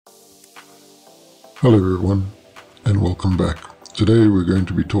Hello everyone, and welcome back. Today we're going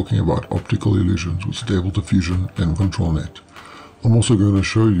to be talking about optical illusions with Stable Diffusion and ControlNet. I'm also going to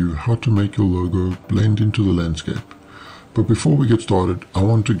show you how to make your logo blend into the landscape. But before we get started, I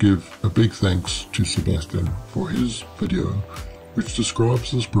want to give a big thanks to Sebastian for his video, which describes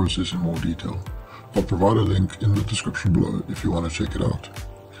this process in more detail. I'll provide a link in the description below if you want to check it out.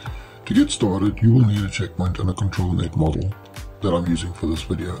 To get started, you will need a checkpoint and a ControlNet model that I'm using for this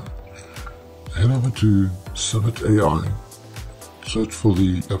video. Head over to Civet AI, search for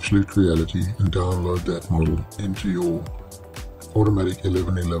the Absolute Reality and download that model into your Automatic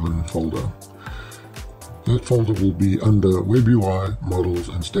 1111 folder. That folder will be under WebUI, Models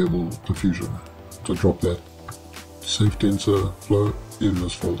and Stable Diffusion. So drop that Safe Tensor flow in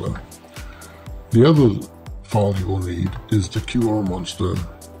this folder. The other file you will need is the QR Monster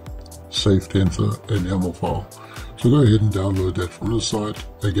Safe Tensor and YAML file. So go ahead and download that from the site.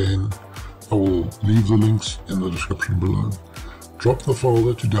 Again, I will leave the links in the description below. Drop the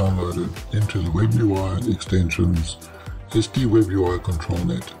folder to download it into the WebUI extensions, SDWebUI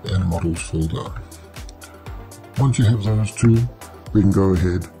ControlNet and Models folder. Once you have those two, we can go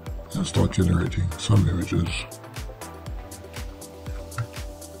ahead and start generating some images.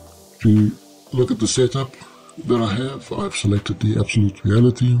 To look at the setup that I have, I've selected the Absolute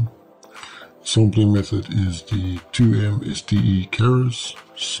Reality. Sampling method is the 2M STE Karras.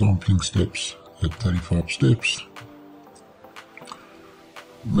 Sampling steps at 35 steps.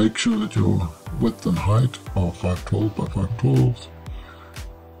 Make sure that your width and height are 512 by 512.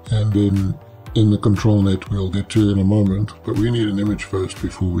 And then in the ControlNet we'll get to in a moment, but we need an image first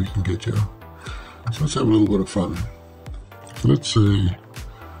before we can get here. So let's have a little bit of fun. So let's say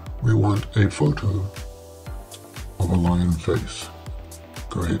we want a photo of a lion face.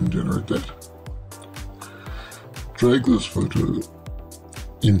 Go ahead and generate that. Drag this photo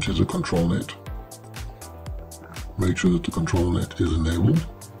into the ControlNet. Make sure that the ControlNet is enabled.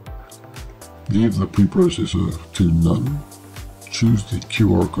 Leave the preprocessor to none. Choose the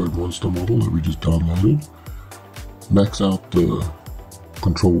QR code monster model that we just downloaded. Max out the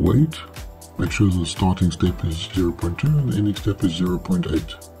control weight. Make sure the starting step is 0.2 and the ending step is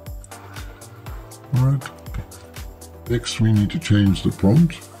 0.8. Alright. Next we need to change the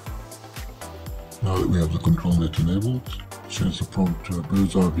prompt. Now that we have the ControlNet enabled, change the prompt to a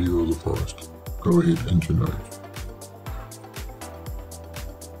bird's eye view of the forest. Go ahead and generate.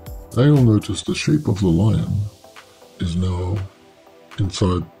 Now you'll notice the shape of the lion is now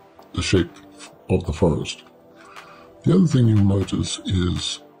inside the shape of the forest. The other thing you'll notice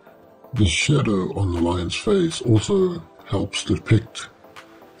is the shadow on the lion's face also helps depict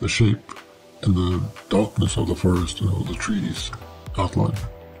the shape and the darkness of the forest and all the trees outlined.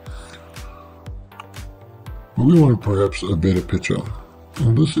 But we want perhaps a better picture,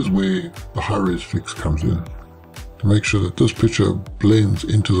 and this is where the high-res fix comes in, to make sure that this picture blends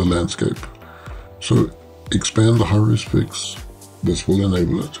into the landscape. So expand the high-res fix, this will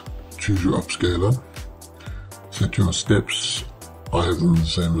enable it. Choose your upscaler, set your steps, I have them the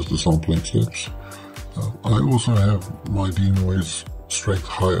same as the sampling steps. I also have my denoise strength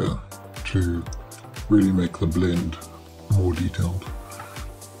higher to really make the blend more detailed.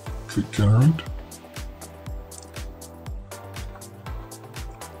 Click generate.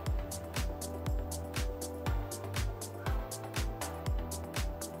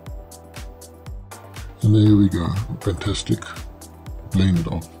 And there we go, fantastic blend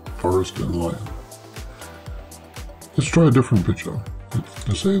of forest and lion. Let's try a different picture. Let's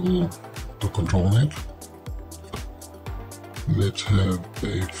disable the ControlNet. Let's have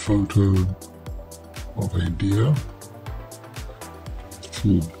a photo of a deer,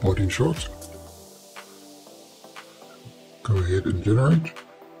 full body shot. Go ahead and generate.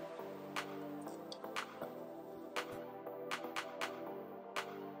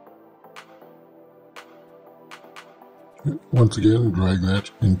 Once again, drag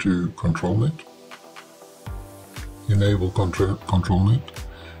that into ControlNet. Enable ControlNet.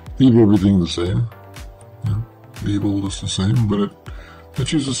 Leave everything the same. Leave all this the same, but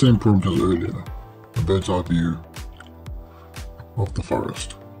let's use the same prompt as earlier. A bird's eye view of the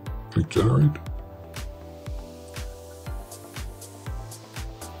forest. Click generate.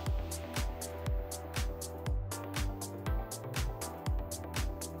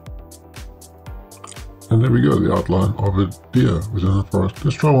 And there we go, the outline of a deer within the forest.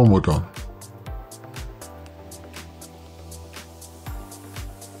 Let's try one more time.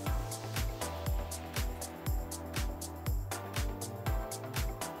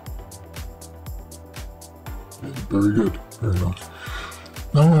 Very good, very nice.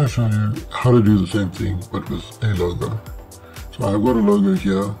 Now I'm going to show you how to do the same thing but with a logo. So I've got a logo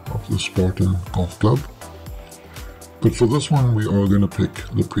here of the Spartan golf club. But for this one, we are going to pick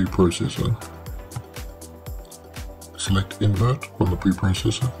the preprocessor. Select invert on the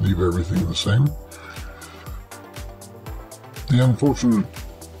preprocessor, leave everything the same. The unfortunate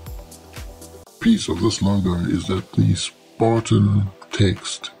piece of this logo is that the Spartan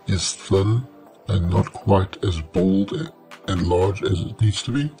text is thin and not quite as bold and large as it needs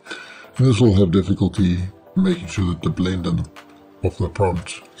to be. And this will have difficulty making sure that the blending of the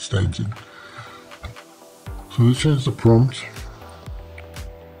prompt stands in. So let's change the prompt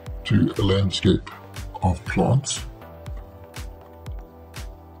to a landscape of plants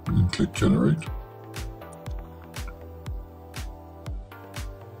and click generate.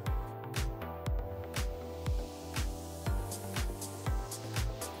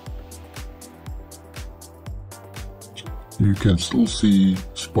 You can still see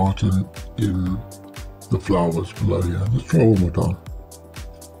Spartan in the flowers below here. Let's try one more time.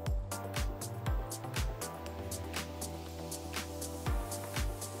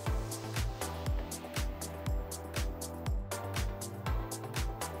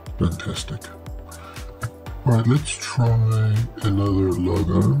 Fantastic. Alright, let's try another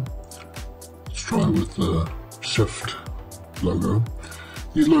logo. Let's try with the shift logo.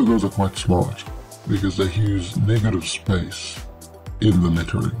 These logos are quite smart because they use negative space in the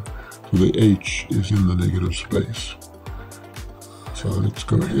lettering. So the H is in the negative space. So let's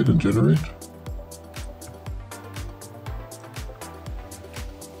go ahead and generate.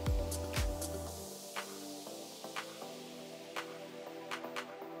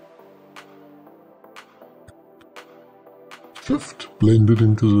 Shift blended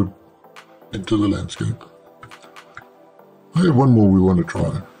into the landscape. I have one more we want to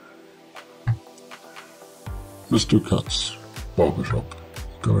try. Mr. Cuts Barbershop.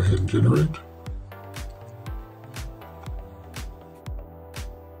 Go ahead and generate.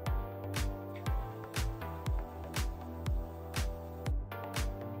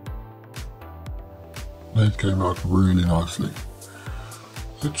 That came out really nicely.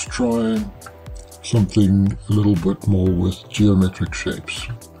 Let's try something a little bit more with geometric shapes.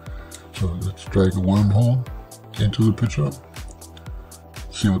 So let's drag a wormhole into the picture.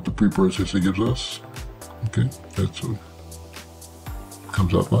 See what the preprocessor gives us. Okay, that's what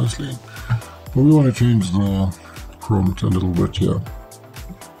comes out nicely. But we want to change the prompt a little bit here.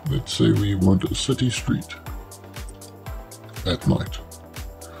 Let's say we want a city street at night.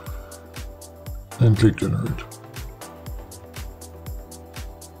 And click generate.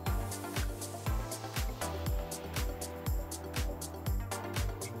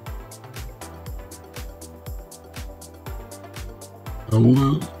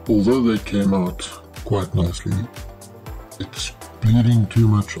 Although they came out quite nicely, it's bleeding too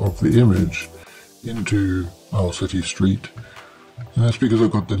much of the image into our city street, and that's because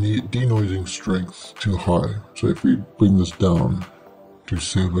I've got the denoising strength too high. So if we bring this down to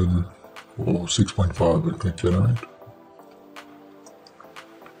 7 or 6.5 and click generate,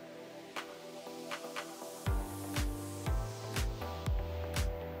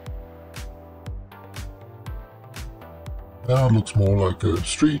 now it looks more like a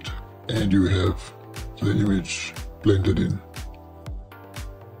street and you have the image blended in.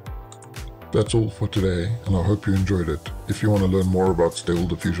 That's all for today, and I hope you enjoyed it. If you want to learn more about Stable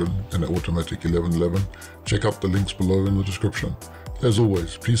Diffusion and Automatic 1111, check out the links below in the description. As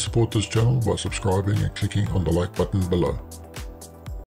always, please support this channel by subscribing and clicking on the like button below.